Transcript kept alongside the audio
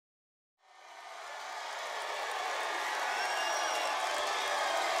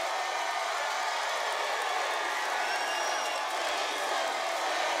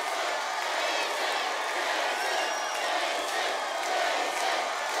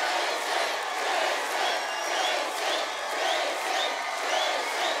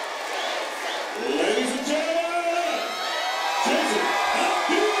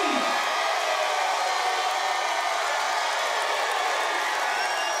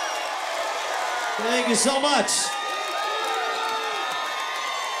Thank you so much.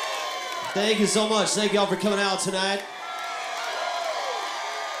 Thank you so much. Thank y'all for coming out tonight.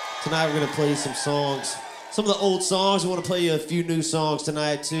 Tonight we're gonna play some songs. Some of the old songs. We want to play you a few new songs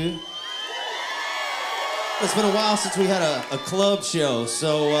tonight too. It's been a while since we had a club show,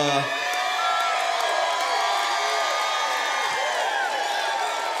 so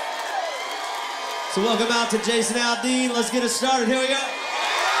welcome out to Jason Aldean. Let's get it started. Here we go.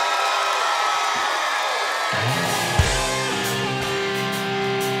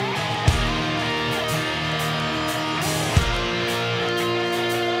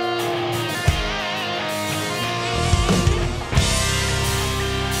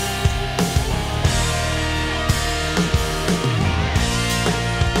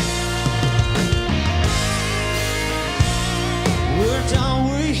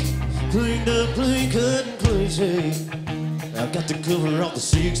 Cleaned up, clean cut and clean shave. I've got the cover off the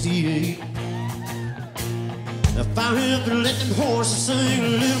 68. I found him for letting horses sing a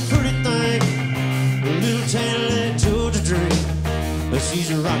little pretty thing, a little tail that Georgia dream. But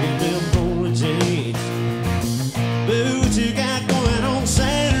she's rocking them rolling jeans. Baby, what you got going on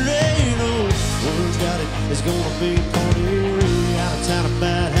Saturday? No, word's got it, it's gonna be a party. Out of town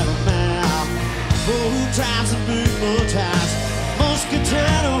about half a mile. Oh, who drives a big motorhouse?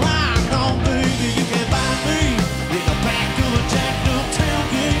 Muscatino, no, baby, you can't find me in the back of a jacked up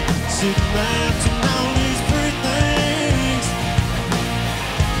tailgate, sitting laughing all these pretty things.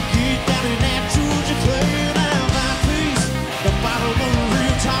 Get down in that Georgia playing out my piece, the bottom of a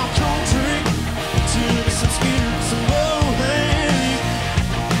real tall country, till me some skin and some old thing.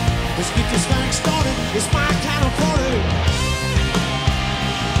 Let's get this thing started, it's my kind of party.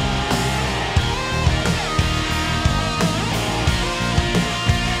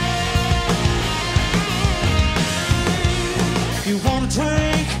 You wanna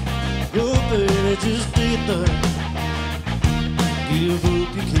drink? Go baby, just do your thing. Give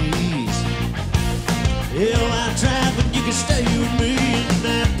up your keys. Hell, I drive, but you can stay with me. And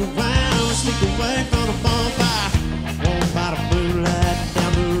after a while, sneak away from the bonfire. Walk by the moonlight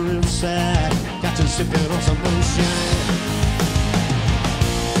down the riverside. Got you sipping on some moonshine.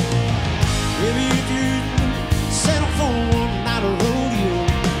 Maybe if you settle for one night of rodeo,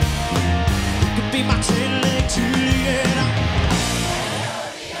 you could be my tail-leg Juliet.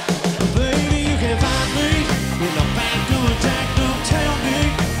 In the back of a jacked up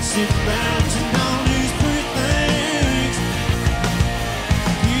tailgate, sitting around and all these pretty things.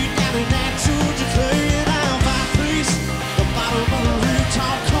 Get down in that Georgia playing out my piece, the bottom of a real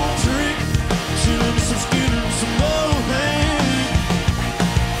tall country, chilling with some skin and some more thing.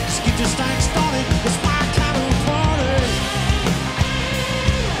 Let's get this thing started, it's my kind of party.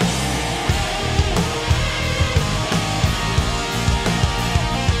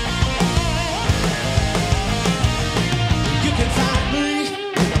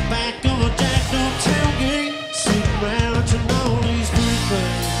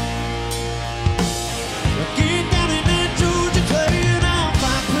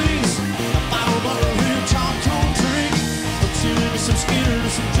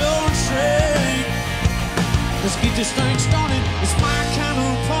 Let's get this thing started, it's my kind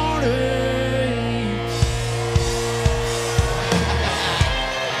of party.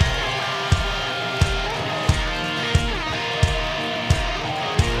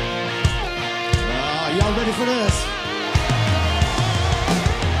 Y'all ready for this?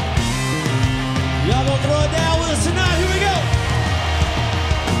 Y'all gonna throw it down with us tonight, here we go.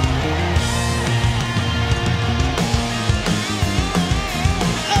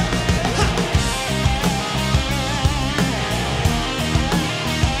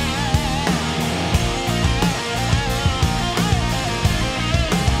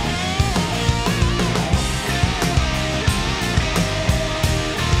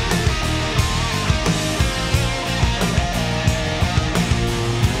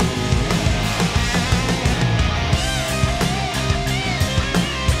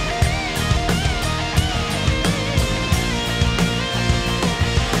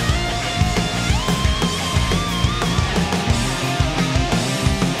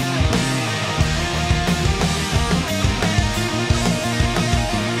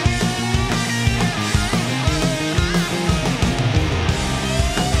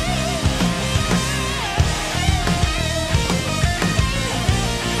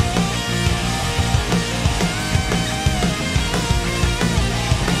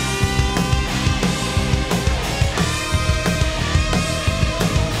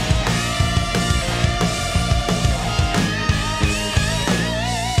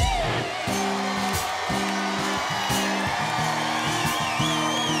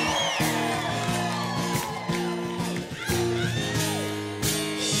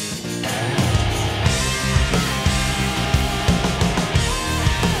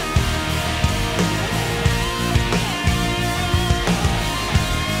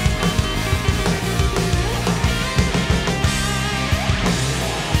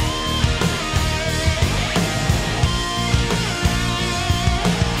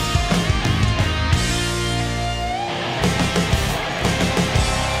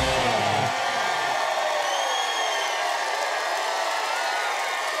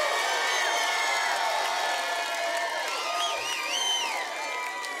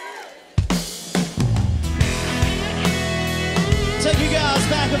 you guys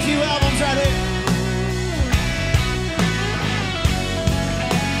back a few albums right here.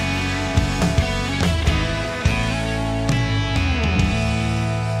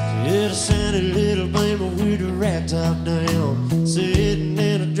 Little sandy little baby with a rag top down, sitting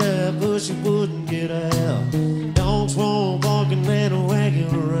in a dry bush, she wouldn't get out. Dogs won't barking and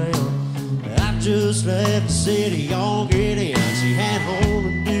wagging around. I just left the city, y'all get in. She had on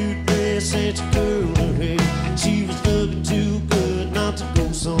a new dress and she curled her hair. She was looking too good not to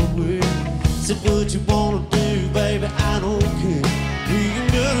go somewhere. Said, what you wanna do, baby, I don't care. We can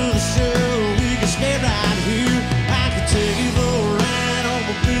go to the show, we can stay right here. I can take you for a ride on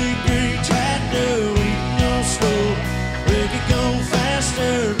my big green tractor. We can go slow, we can go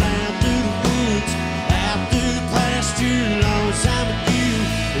faster. Down through the woods, out through the pasture. Long as I'm with you,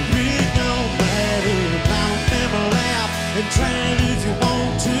 it really don't matter. Now remember laugh and try it if you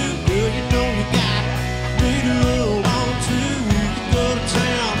want to. Girl, you know you got me to hold on to. We can go to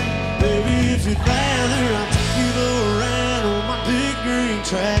town, baby, if you'd rather. I'll take you for a ride on my big green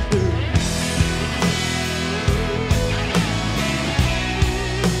tractor.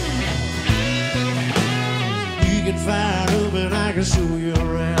 Fire up and I can show you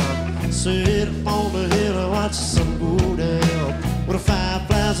around. Sit up on the hill and watch the sun go down. With the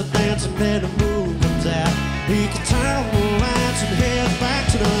fireflies are dancing and the moon comes out. We can turn on the lights and head back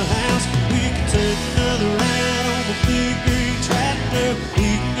to the house. We can take another ride on the big green tractor.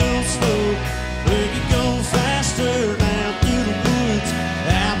 We can go slow, we can go faster. Down through the woods,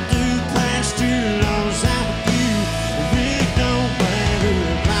 out through the pasture. Long as I'm with you, it really don't matter.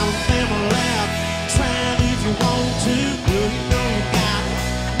 Now remember loud, try if you want to. Girl, you know you got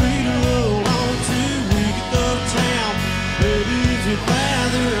me to hold on to. We can go to town, baby, if you'd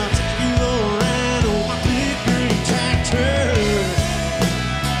rather. I'll take you for a ride on my big green tractor.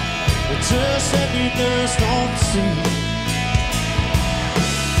 Just let me dust on the sea.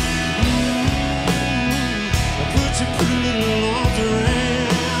 Put your pretty little arms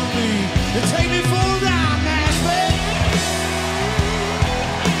around me and take me for a ride, Nashville.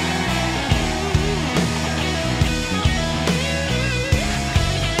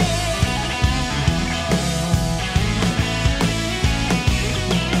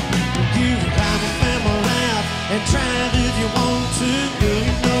 You can climb a family out and try it if you want to. Girl,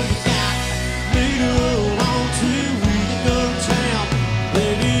 you know you got me to hold on to. We can go to town,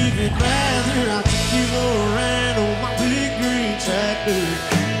 baby, if you'd rather. I'll take you for a ride on my big green tractor.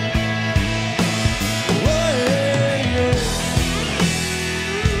 Oh, yeah, yeah.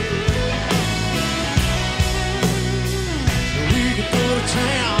 We can go to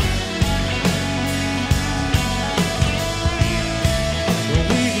town.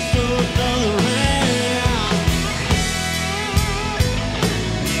 We can go another round.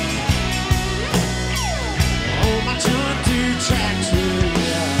 On my 22 tractor,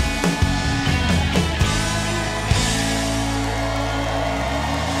 yeah.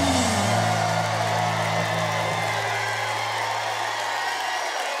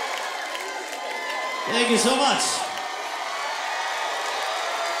 Thank you so much.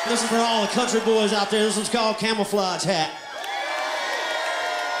 This is for all the country boys out there. This one's called Camouflage Hat.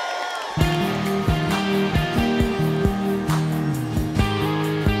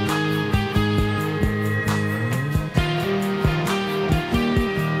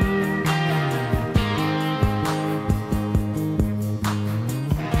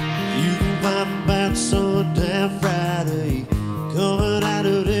 You can find about sundown Friday, coming out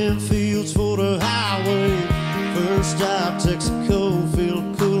of them fields for the highway. First stop, Texaco,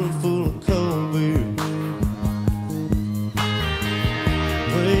 feeling cool and full of cold beer.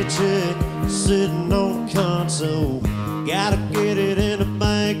 Paycheck sitting on the console, gotta get it in the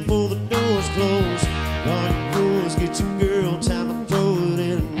bank before the doors close. All you do is get your girl, time to throw it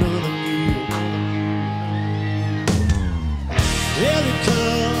in another gear. Yeah, they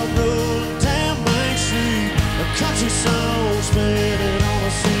come rolling down Main Street, a country song spinning on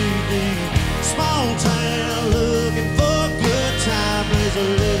a CD. Small town looking for a good time. There's a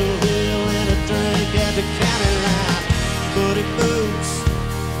little hill and a drink at the county line. Muddy boots,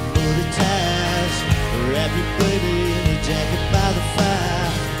 muddy ties, wrap your baby in a jacket by the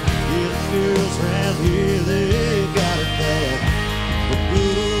fire. Yeah, the girls around here, they got it bad. The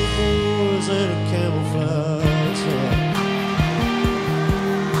good old boys and a camouflage hat.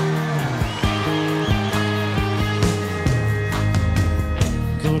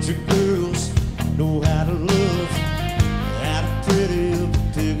 Country girls know how to love, how to pretty up a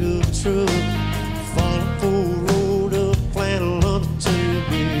pickup truck, falling for a rolled up flannel on the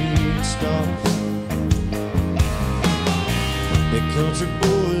tailgate stars. The country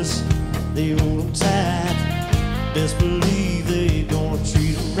boys, they hold them tight,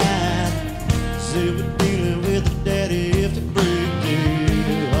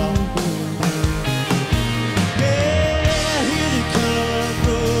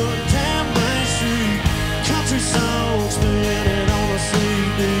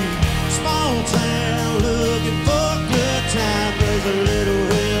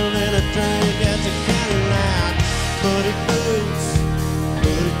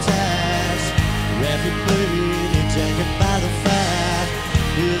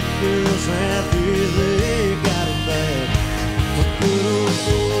 Yeah, the girls around here, they got it bad. The good old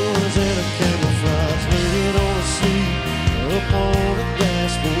boys and a camouflage, laying on a seat, up on the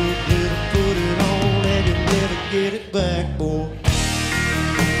dashboard. Better put it on and you never get it back, boy.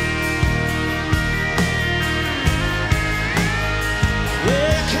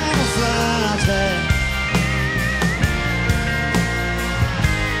 Yeah, camouflage hat.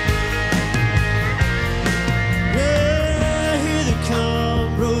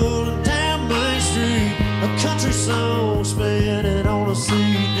 Country song spinning on a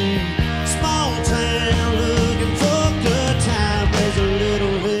CD. Small town looking for a good time. There's a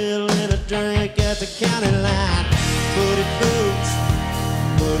little hill and a drink at the county line. Muddy boots,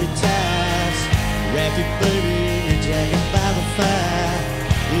 muddy ties. Wrap your baby in your jacket by the fire.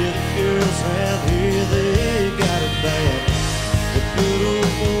 Yeah, the girls around here, they got it bad. The good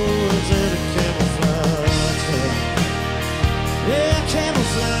old boys and a camouflage hat. Yeah,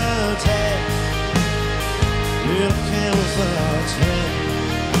 camouflage hat. Little camouflage hat.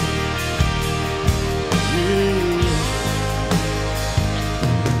 Yeah.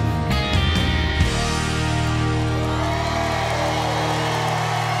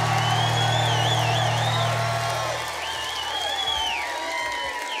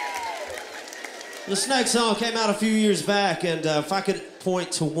 This next song came out a few years back, and if I could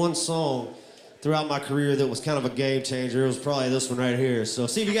point to one song throughout my career that was kind of a game changer, it was probably this one right here. So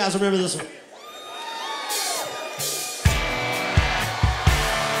see if you guys remember this one.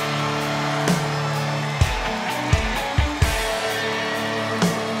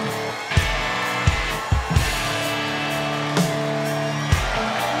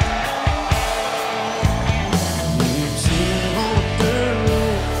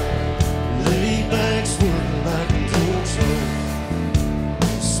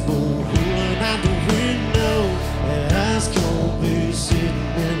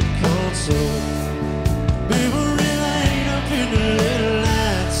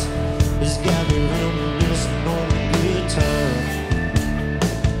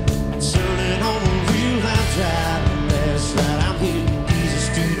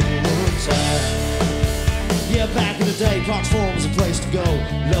 Was a place to go.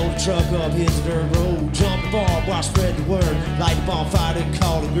 Load the truck up, hit the dirt road. Jump the bar, watch spread the word. Light the bonfire, then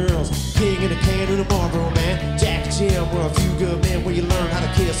call the girls. King in a can and a Marlboro man. Jack and Jim were a few good men where you learn how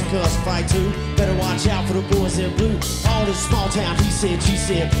to kiss and cuss and fight too. Better watch out for the boys in blue. All this small town, he said, she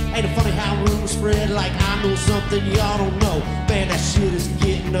said. Ain't it funny how rumors spread like I know something y'all don't know. Man, that shit is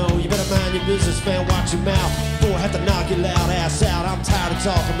getting old. You better mind your business, man, watch your mouth. Before I have to knock your loud ass out. I'm tired of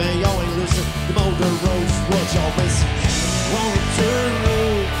talking, man, y'all ain't listening. The old dirt roads, what y'all missing? On the dirt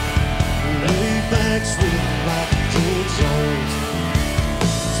road, laid back, sweet like George Jones.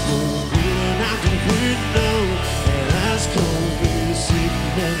 Smoke wheeling out the window, and ice cold beer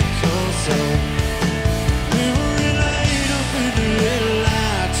sitting in the console. We were laid up in the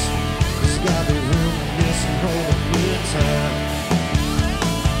headlights. Just got the reminiscing on a good time.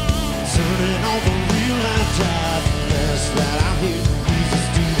 Turning on the real life drive. That's right, I'm here. Jesus,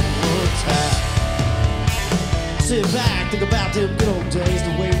 do the one time. Sit back, think about them good old days,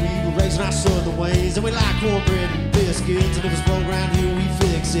 the way we were raising our southern ways. And we like cornbread and biscuits, and if it's broke around here, we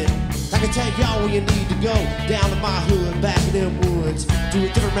fix it. I can take y'all where you need to go, down to my hood, back in them woods. Do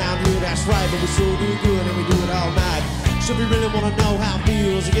it different around here, that's right, but we sure do good, and we do it all night. Should we really wanna know how it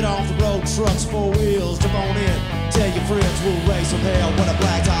feels to get off the road, trucks, four wheels, jump on in. Tell your friends we'll race from hell, what a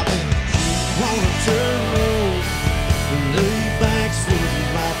black top in. On a dirt road, lay back, sweet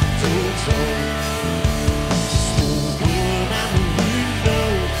like a George Jones.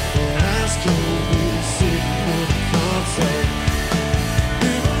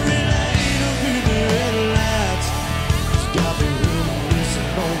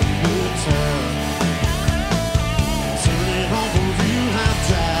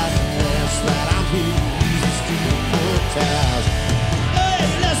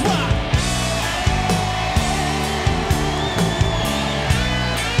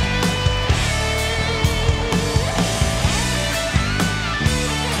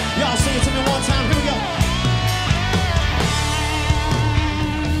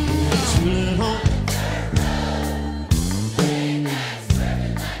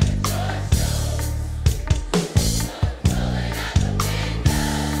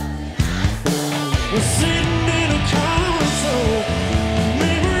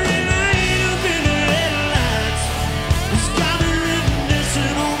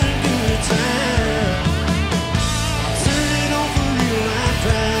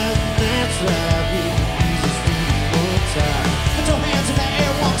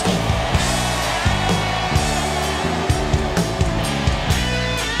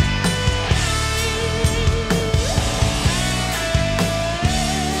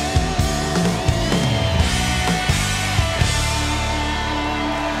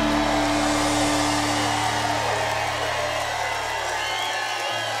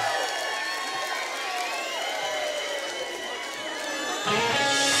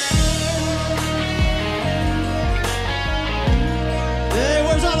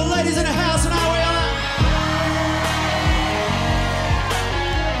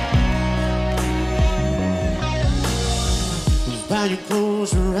 How you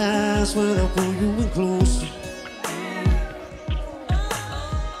close your eyes when I pull you in closer.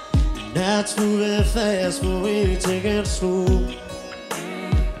 Now it's moving fast, but we ain't taking it slow.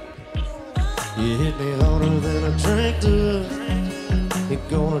 You hit me harder than a tractor. It's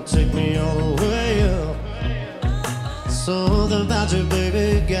gonna take me all the way up. Something about you,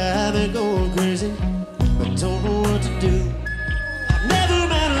 baby, got me going crazy. I don't know what to do. I've never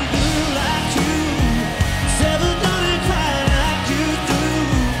met a girl like you. Never done it quite like you do.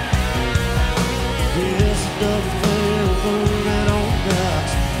 Yes, it doesn't feel good at all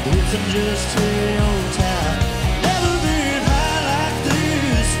times. It's just stay on top. Never been high like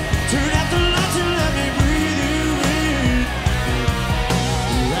this. Turn out the lights and let me breathe you in.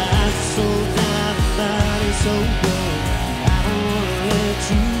 Your eyes are so down, the night is so cold. I don't wanna let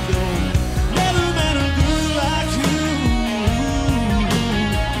you go. Never met a girl like you.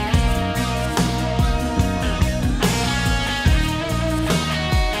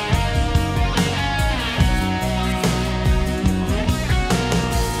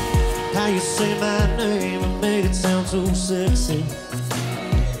 How you say my name and make it sound so sexy.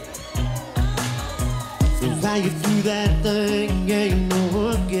 And how you do that thing, yeah, you know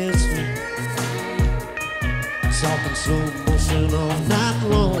what gets me. Talking slow motion all night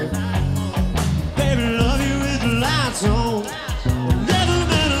long. Baby, love you with the lights on. Never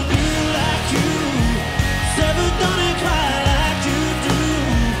met a girl like you. Never done it quite like you do.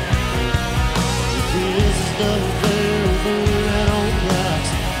 This is double barrel and on rocks.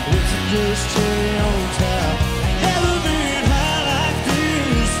 It's just cherry on top. Never been high like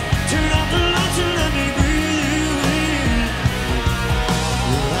this. Turn off the lights and let me breathe you in.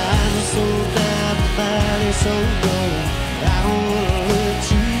 Your eyes are so down, the body's so low. I don't wanna let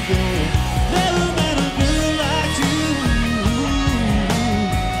you go. Never met a girl like you.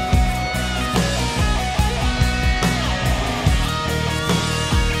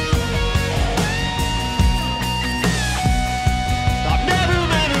 I've never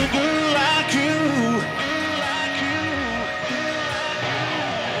met a girl like you.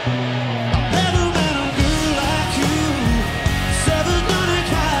 I've never met a girl like you. Never done it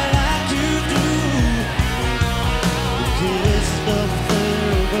quite like you do. The kiss is double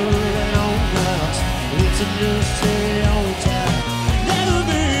barrel and on rocks. It's a just cherry on top. Never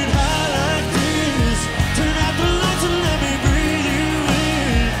been high like this. Turn out the lights and let me breathe you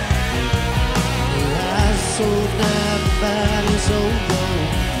in. Your eyes are so down, the body's so low.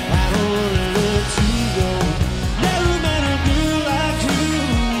 I don't wanna let you go. Never met a girl like you.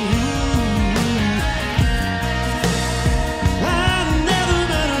 I've never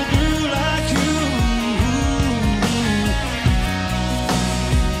met a girl like you.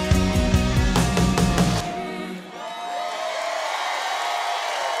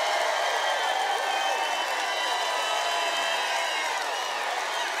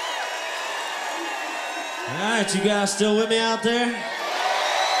 All right, you guys still with me out there?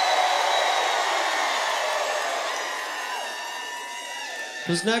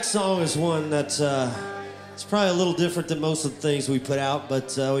 This next song is one that's it's probably a little different than most of the things we put out,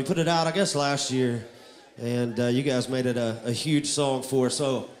 but we put it out, I guess, last year, and you guys made it a huge song for us.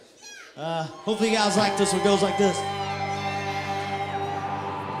 So hopefully you guys like this one. It goes like this.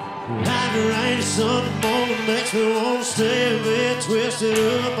 Like a rainy Sunday morning makes me want to stay a bit twisted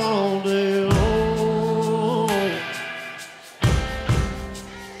up all day long.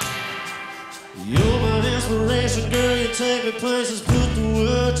 You're my inspiration, girl, you take me places, put the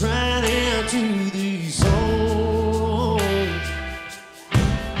words right into these songs.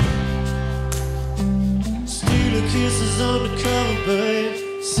 Steal the kisses undercover, babe.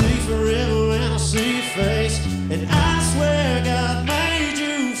 See forever when I see your face. And I swear God made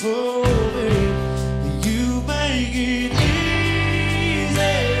you for me. You make it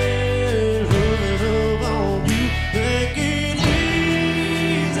easy. Running up on you, make it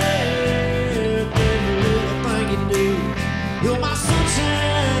easy. Every little thing you do. You're my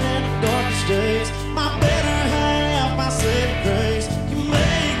sunshine in the darkest days. My better half, my saving grace. You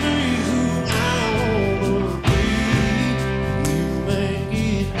make me who I wanna be. You make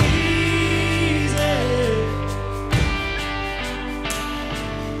it easy.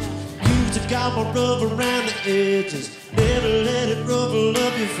 You took out my rub around the edges. Never let it ruffle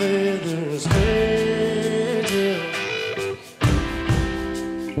up your feathers. Hey,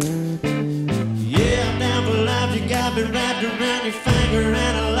 yeah, I'm down for life. You got me wrapped around your finger,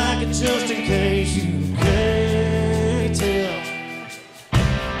 and I like it just in case you can't tell.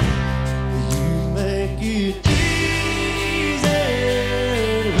 You make it easy.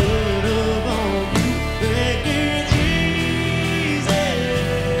 Running up on you, make it easy.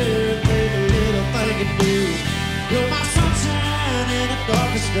 Every little thing you do. You're my sunshine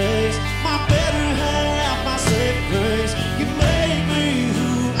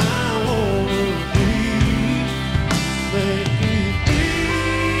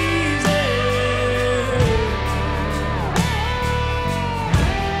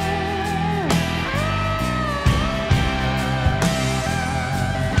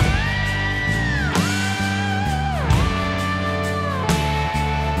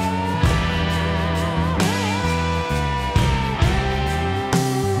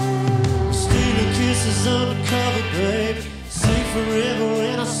eyes undercover, babe. See forever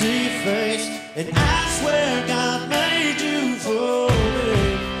when I see your face. And I swear God made you for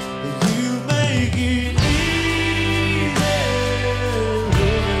me. You make it easy.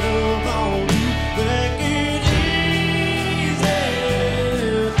 Living up on you, make it easy.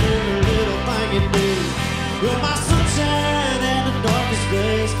 Every little thing you do. You're my sunshine and the darkest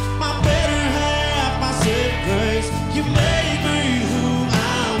days. My better half, my saving grace. You made me who I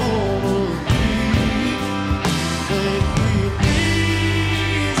wanna be. Make it easy.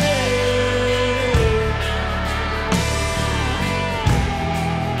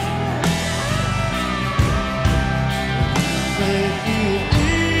 Make it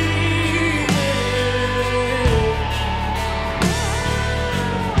easy.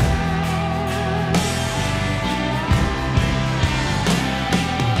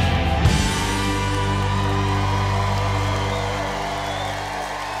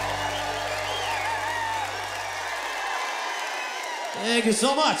 Thank you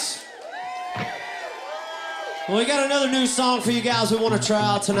so much. Well, we got another new song for you guys we want to try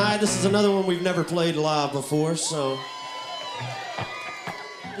out tonight. This is another one we've never played live before, so.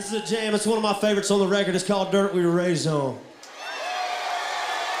 This is a jam. It's one of my favorites on the record. It's called Dirt We Were Raised On.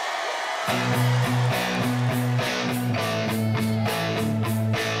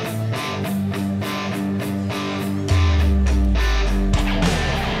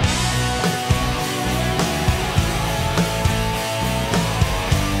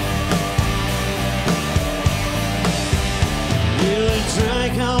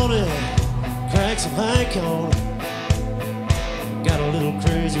 Drank on it, cracked some Hank on it. Got a little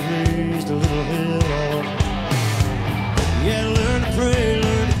crazy, raised a little hell on it. Yeah, learn to pray,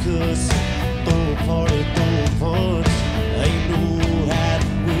 learn to cuss, throw a party, throw a punch. Ain't no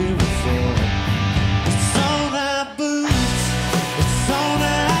hiding where we're from. It's on our boots, it's on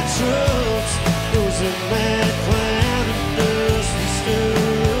our trucks. Those are mad clown and dust we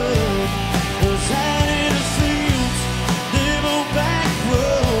stirred. Those out in the fields, them old back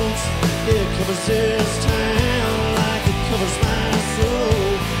roads. It covers this town like it covers my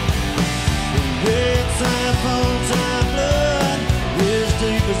soul. Red time, bone time, blood, as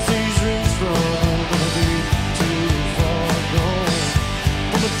deep as these roots run. Gonna be too far gone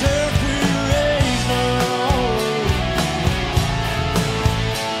from the dirt we were raised on.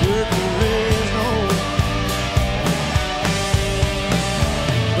 Dirt we were raised on.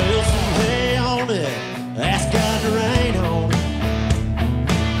 Build some hay on it, ask God to rain on it.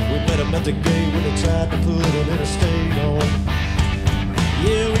 We met them at the gate when they tried to put an interstate on.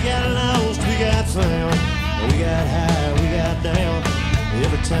 Yeah, we got lost, we got found, we got high, we got down.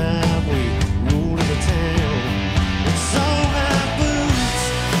 Every time we rolled into town, it's on our boots,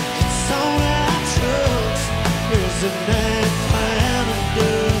 it's on our trucks. There's a night cloud of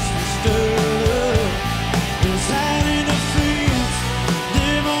dust we stirred up. There's out in the fields,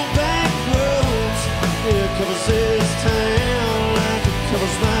 them old back roads. It covers this town like it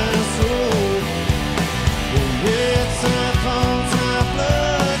covers my soul. Yeah, it's our bones, our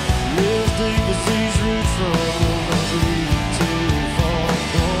blood, as deep as these roots run. Gonna be too far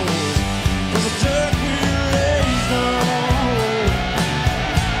gone from the dirt we were raised on.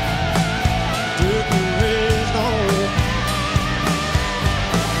 Dirt we were raised on.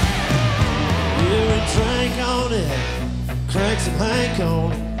 Yeah, we drank on it, cracked some Hank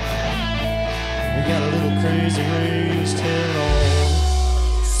on it. We got a little crazy raised hell on.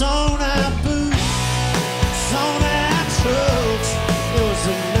 It's on our boots, it's on our trucks. There was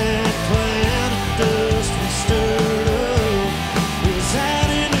a mad cloud of dust we stirred up. It was out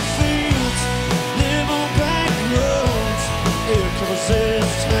in the fields, them on back roads. It covers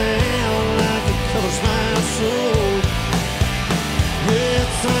this town like it covers my soul. Yeah,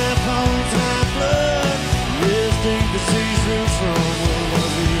 it's our bones, our blood, as deep as these roots run. We'll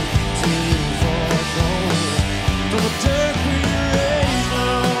never be too far gone from the dirt we were raised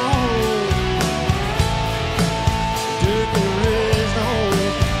on. Dirt we were raised on.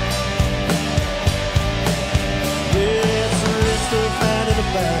 Yeah, it's a rich stuff out in the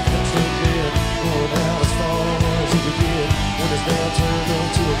back, that's so good. Going out as far as you could get when it's down turned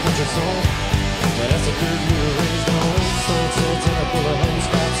into a country song. But that's the dirt we were raised on. Sunsets and a full of home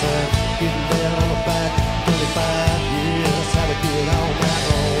stop sign. Getting down on the back, 25 years, that's how we get all that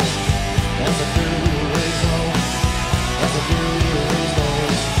wrong. That's the dirt we were raised on. That's the dirt we were raised on.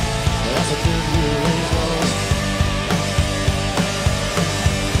 That's the dirt we were raised on.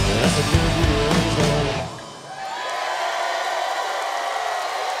 That's the dirt we were raised on.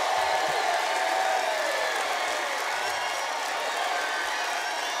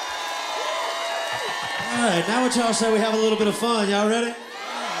 All right, now what y'all say we have a little bit of fun. Y'all ready?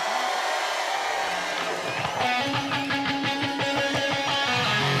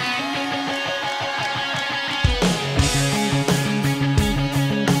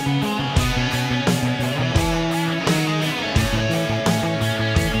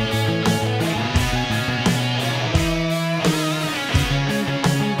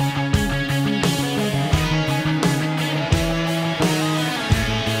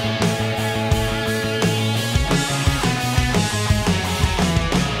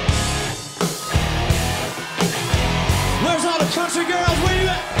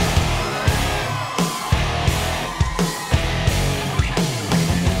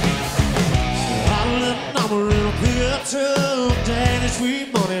 truck, daddy,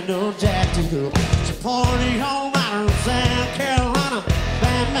 sweet money, no jack to go. She party home out of South Carolina.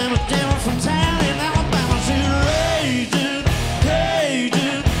 Bam, bam, down from town in Alabama. She's raging,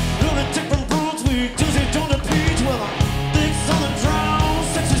 raging. Lunatic from Brunswick, Tuesday joined the peach with a thick southern drawl,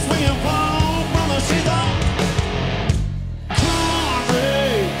 sexy swinging bone, brother, she's on.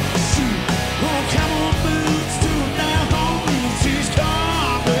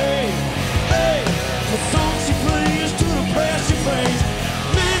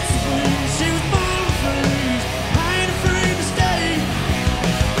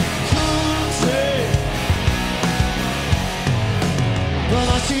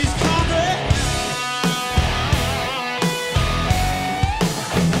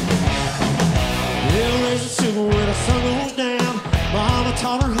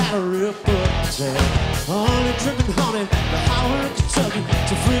 Taught her how to rip up the town. Honey dripping honey, the holler in Kentucky.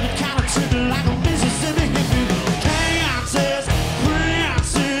 She flipping kind of tripping like a Mississippi hippie. Kansas,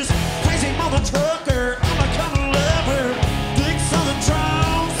 princess, crazy mother trucker. I'm a kind of lover. Big southern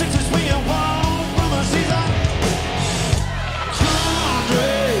drawl, 60s swinging wall. Brother, she's a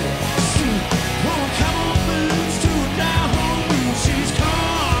country. One cowboy boots to a down home boots. She's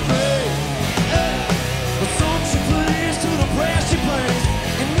country. The song she plays to the press she plays.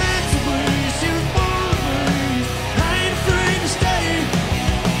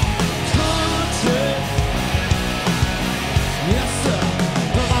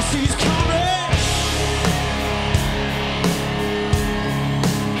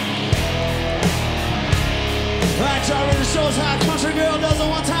 Y'all ready to show us how a country girl does it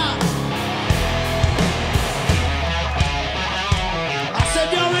one time? I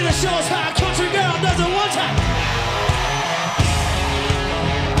said y'all ready to show us how a country girl does it one time?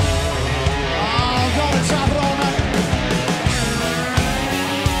 Oh, I'm gonna chop it all night.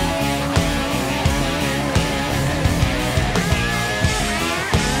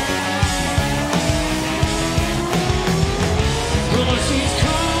 Well, she's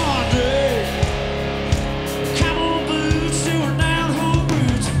country.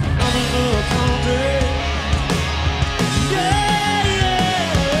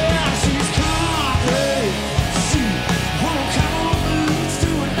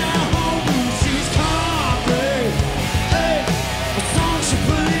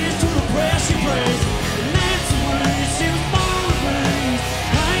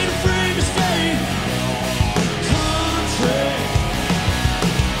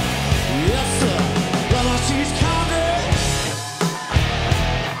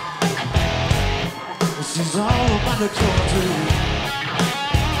 She's all about the country.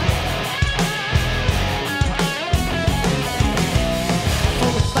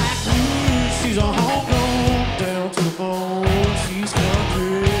 From the backwoods, she's a homegrown, down to the bone. She's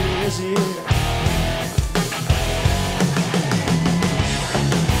country, yes, yeah.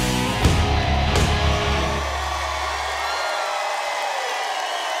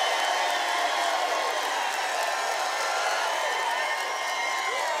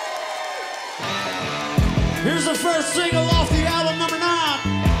 Here's the first single off the album, number 9.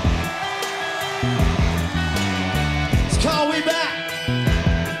 It's called We Back.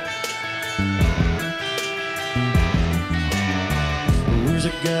 Who's a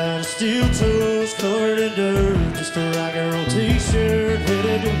guy in steel toes covered in dirt? Just a rock and roll t-shirt,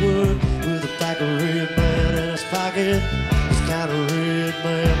 headed to work with a pack of red man in his pocket. He's kind of red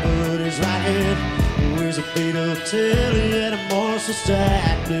man, but he's rocking. Wears a beat-up telly and a Marshall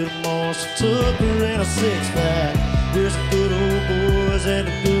stack, little Marshall Tucker and a six-pack. We're some good old boys and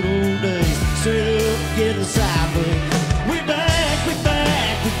the good old days, straight up getting sideways. We back, we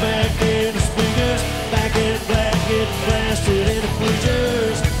back, we back in the speakers, back in black, getting blasted in the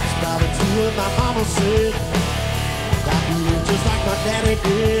bleachers. It's probably true what my mama said, I do it just like my daddy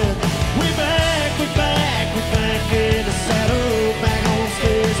did. We back, we back, we back in the saddle, back on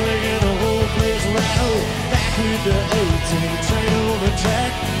stage, making the whole place rattle. Back with the 18 train on the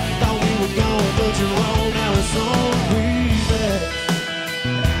track. Thought we were gone, but you're wrong. Now it's on. We back.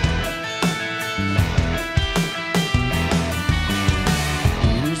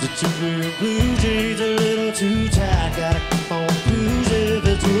 Here's the 2-pair blue jeans, a little too tight. Gotta keep on cruising if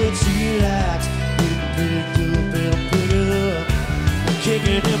it's what she likes. Getting picked up and I'm pick it up.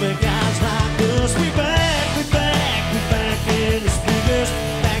 Kicking them guys like us. We back, we back, we back in the speakers.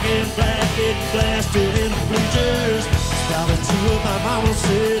 Back in black, getting blasted in the bleachers. It's probably true what my mama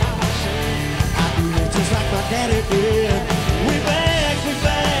said, I do it just like my daddy did. We back, we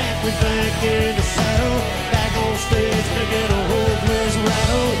back, we back in the saddle. Back on stage, making a whole place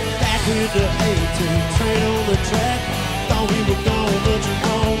rattle. Back with the 18 train on the track. Thought we were gone, but you're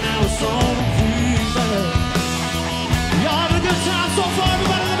wrong. Now it's on. We back.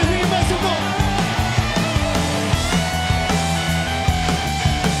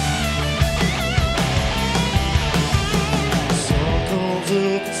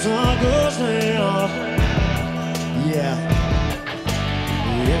 up, the sun goes down. Yeah,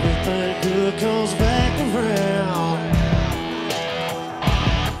 everything good comes back around.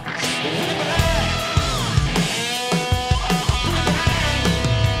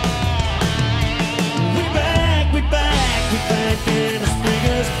 We back in the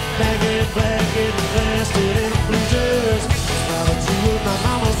speakers, back in black, getting blasted in the bleachers. That's probably true what my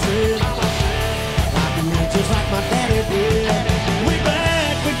mama said. I do it just like my daddy did. We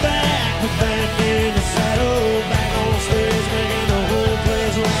back in the saddle, back on stage, making the whole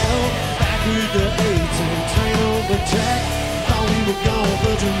place rattle. Back with the 18 train on the track. Thought we were gone,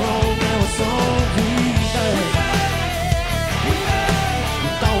 but you're wrong. Now it's on we back.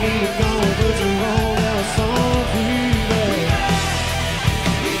 Thought we were gone, but you're wrong. Now it's on we back.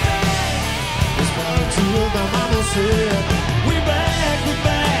 It's probably true what my mama said. We back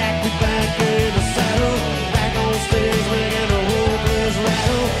in the saddle, back on stage, making the whole place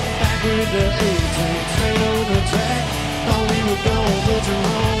rattle. Back with the 18 train on the track. Thought we were gone, but you're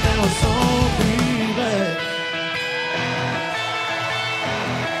wrong. Now it's on we back.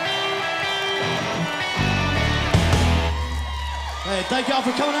 Hey, thank y'all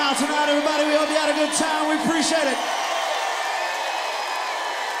for coming out tonight, everybody. We hope you had a good time. We appreciate it.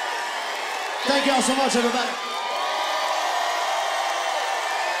 Thank y'all so much, everybody.